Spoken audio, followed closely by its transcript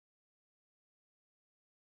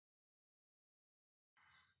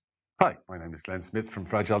Hi, my name is Glenn Smyth from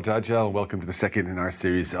Fragile to Agile, and welcome to the second in our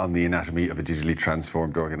series on the anatomy of a digitally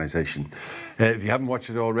transformed organization. If you haven't watched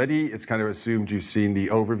it already, it's kind of assumed you've seen the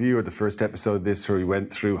overview or the first episode of this, where we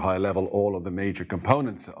went through high level all of the major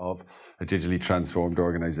components of a digitally transformed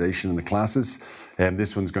organization in the classes. And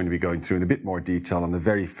this one's going to be going through in a bit more detail on the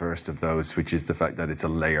very first of those, which is the fact that it's a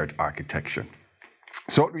layered architecture.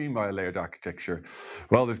 So what do we mean by a layered architecture?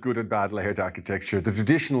 Well, there's good and bad layered architecture. The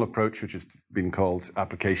traditional approach, which has been called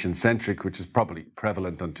application-centric, which is probably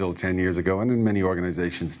prevalent until 10 years ago, and in many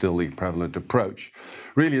organizations still the prevalent approach,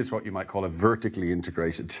 really is what you might call a vertically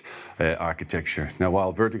integrated architecture. Now,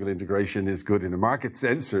 while vertical integration is good in a market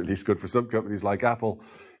sense, or at least good for some companies like Apple,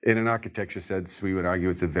 in an architecture sense, we would argue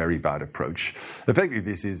it's a very bad approach. Effectively,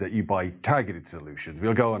 this is that you buy targeted solutions.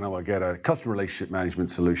 We'll go and we'll get a customer relationship management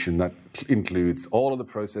solution that includes all of the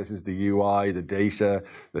processes, the UI, the data,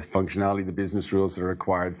 the functionality, the business rules that are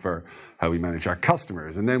required for how we manage our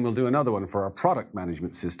customers. And then we'll do another one for our product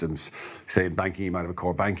management systems. Say in banking, you might have a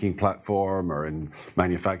core banking platform, or in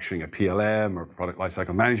manufacturing, a PLM, or product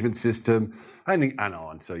lifecycle management system, and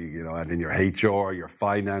on. So you add in your HR, your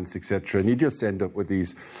finance, etc., and you just end up with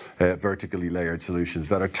these vertically layered solutions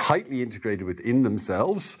that are tightly integrated within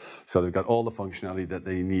themselves. So they've got all the functionality that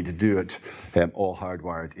they need to do it, all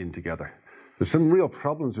hardwired in together. There's some real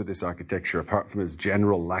problems with this architecture, apart from its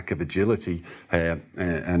general lack of agility and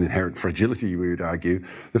inherent fragility, we would argue.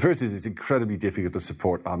 The first is it's incredibly difficult to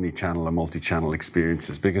support omni-channel and multi-channel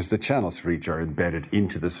experiences because the channels for each are embedded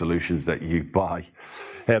into the solutions that you buy.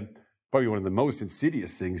 Probably one of the most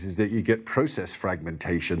insidious things is that you get process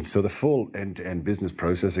fragmentation. So the full end-to-end business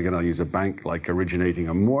process, again, I'll use a bank like originating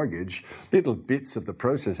a mortgage, little bits of the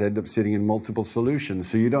process end up sitting in multiple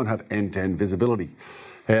solutions, so you don't have end-to-end visibility.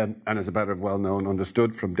 And as a matter of well-known,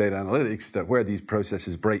 understood from data analytics, that where these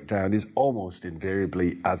processes break down is almost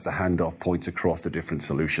invariably as the handoff points across the different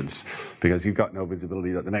solutions, because you've got no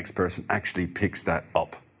visibility that the next person actually picks that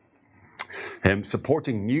up.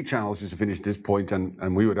 Supporting new channels, just to finish this point,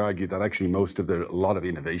 and we would argue that actually a lot of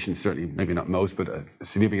innovation, certainly maybe not most, but a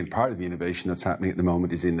significant part of the innovation that's happening at the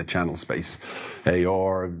moment is in the channel space.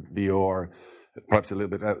 AR, VR, perhaps a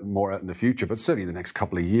little bit more out in the future, but certainly in the next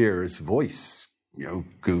couple of years, voice,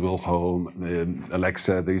 Google Home,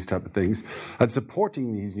 Alexa, these type of things. And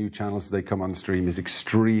supporting these new channels as they come on stream is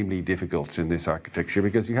extremely difficult in this architecture,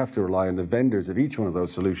 because you have to rely on the vendors of each one of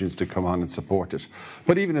those solutions to come on and support it.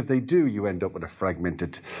 But even if they do, you end up with a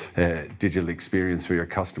fragmented digital experience for your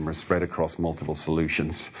customers spread across multiple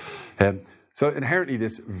solutions. So inherently,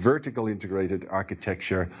 this vertical integrated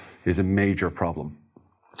architecture is a major problem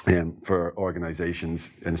for organizations,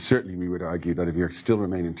 and certainly we would argue that if you still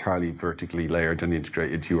remain entirely vertically layered and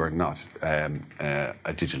integrated, you are not a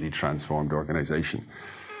digitally transformed organization.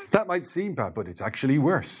 That might seem bad, but it's actually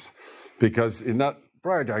worse, because in that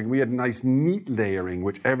prior diagram we had nice neat layering,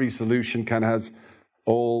 which every solution kind of has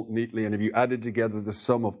all neatly, and if you added together the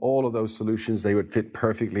sum of all of those solutions, they would fit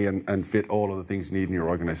perfectly and fit all of the things you need in your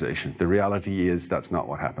organization. The reality is that's not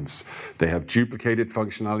what happens. They have duplicated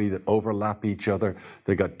functionality that overlap each other.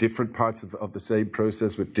 They got different parts of the same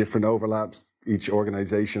process with different overlaps. Each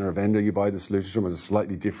organization or vendor you buy the solution from has a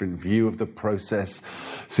slightly different view of the process.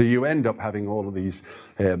 So you end up having all of these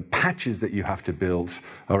patches that you have to build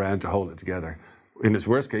around to hold it together. In its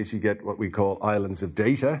worst case, you get what we call islands of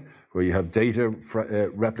data, where you have data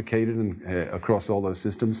replicated across all those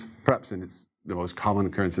systems. Perhaps the most common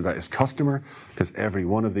occurrence of that is customer, because every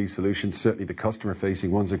one of these solutions, certainly the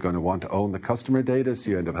customer-facing ones, are going to want to own the customer data,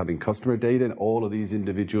 so you end up having customer data in all of these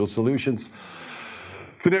individual solutions.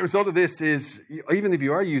 The net result of this is, even if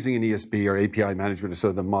you are using an ESB or API management or sort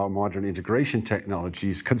of the more modern integration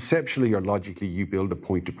technologies, conceptually or logically you build a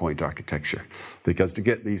point-to-point architecture. Because to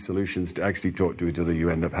get these solutions to actually talk to each other,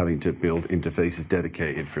 you end up having to build interfaces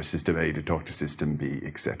dedicated for system A to talk to system B,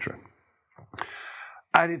 etc.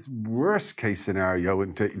 And its worst case scenario,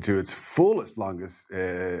 and to its fullest, longest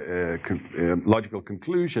logical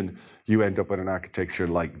conclusion, you end up with an architecture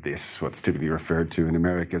like this, what's typically referred to in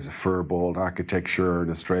America as a furball architecture. In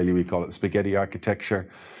Australia, we call it spaghetti architecture.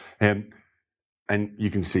 And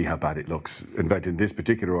you can see how bad it looks. In fact, in this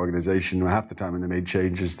particular organization, half the time when they made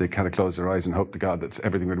changes, they kind of closed their eyes and hoped to God that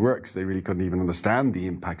everything would work, because they really couldn't even understand the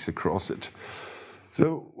impacts across it.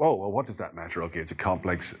 So, well, what does that matter? Okay, it's a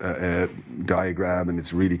complex diagram and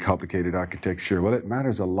it's really complicated architecture. Well, it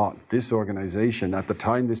matters a lot. This organization, at the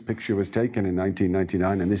time this picture was taken in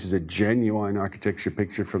 1999, and this is a genuine architecture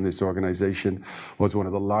picture from this organization, was one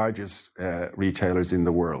of the largest retailers in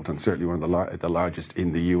the world, and certainly one of the largest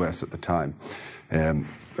in the US at the time.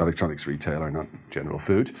 Electronics retailer, not general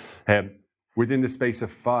food. Within the space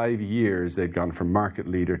of 5 years, they'd gone from market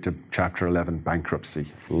leader to Chapter 11 bankruptcy,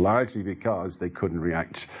 largely because they couldn't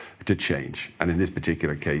react to change. And in this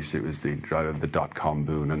particular case, it was the drive of the dot-com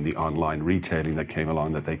boom and the online retailing that came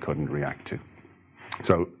along that they couldn't react to.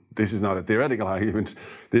 So this is not a theoretical argument.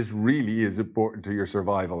 This really is important to your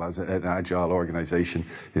survival as an agile organization,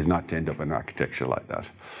 is not to end up in architecture like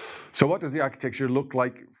that. So what does the architecture look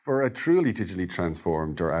like for a truly digitally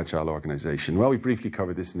transformed or agile organization? Well, we briefly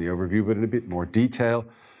covered this in the overview, but in a bit more detail.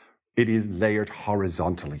 It is layered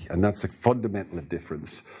horizontally, and that's a fundamental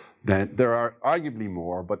difference. Then there are arguably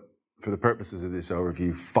more, but for the purposes of this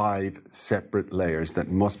overview, 5 separate layers that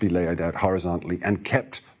must be layered out horizontally and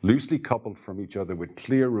kept loosely coupled from each other with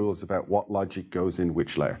clear rules about what logic goes in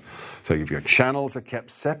which layer. So if your channels are kept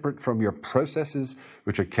separate from your processes,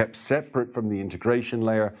 which are kept separate from the integration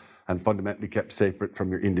layer, and fundamentally kept separate from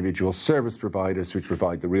your individual service providers, which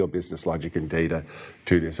provide the real business logic and data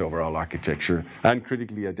to this overall architecture. And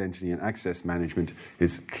critically, identity and access management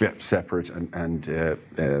is kept separate and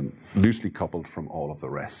loosely coupled from all of the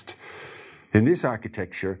rest. In this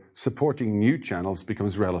architecture, supporting new channels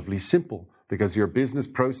becomes relatively simple because your business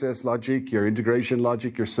process logic, your integration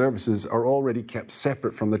logic, your services are already kept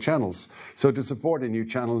separate from the channels. So to support a new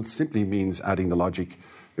channel simply means adding the logic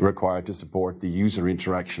required to support the user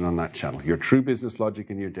interaction on that channel. Your true business logic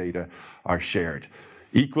and your data are shared.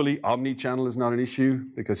 Equally, omni-channel is not an issue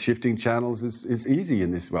because shifting channels is easy in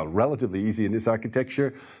this, well, relatively easy in this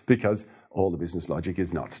architecture because all the business logic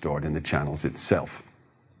is not stored in the channels itself.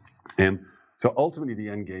 So ultimately the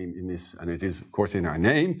end game in this, and it is of course in our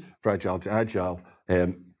name, Fragile to Agile,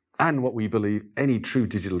 and what we believe any true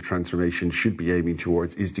digital transformation should be aiming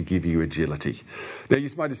towards is to give you agility. Now, you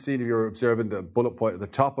might have seen if you're observing the bullet point at the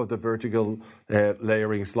top of the vertical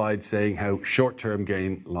layering slide saying how short-term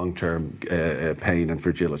gain, long-term pain and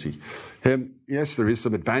fragility. Yes, there is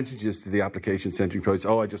some advantages to the application-centric approach.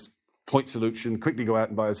 Oh, I just point solution, quickly go out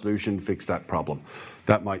and buy a solution, fix that problem.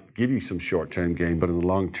 That might give you some short-term gain, but in the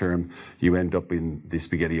long term, you end up in the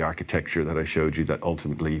spaghetti architecture that I showed you that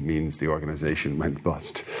ultimately means the organization went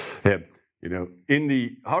bust. In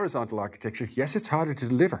the horizontal architecture, yes, it's harder to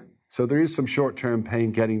deliver. So there is some short-term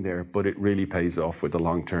pain getting there, but it really pays off with the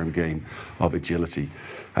long-term gain of agility.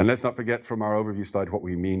 And let's not forget from our overview slide what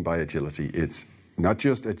we mean by agility. It's not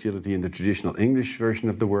just agility in the traditional English version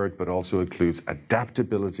of the word, but also includes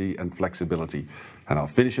adaptability and flexibility. And I'll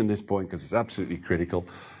finish on this point because it's absolutely critical.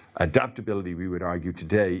 Adaptability, we would argue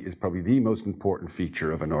today, is probably the most important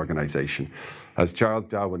feature of an organization. As Charles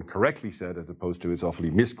Darwin correctly said, as opposed to is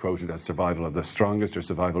awfully misquoted as survival of the strongest or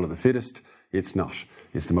survival of the fittest, it's not.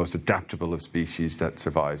 It's the most adaptable of species that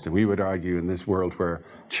survives. And we would argue in this world where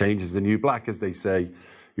change is the new black, as they say,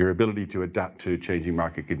 your ability to adapt to changing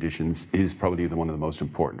market conditions is probably one of the most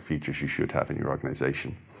important features you should have in your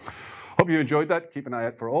organization. Hope you enjoyed that. Keep an eye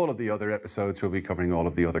out for all of the other episodes. We'll be covering all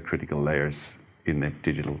of the other critical layers in the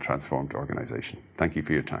digital transformed organization. Thank you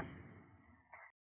for your time.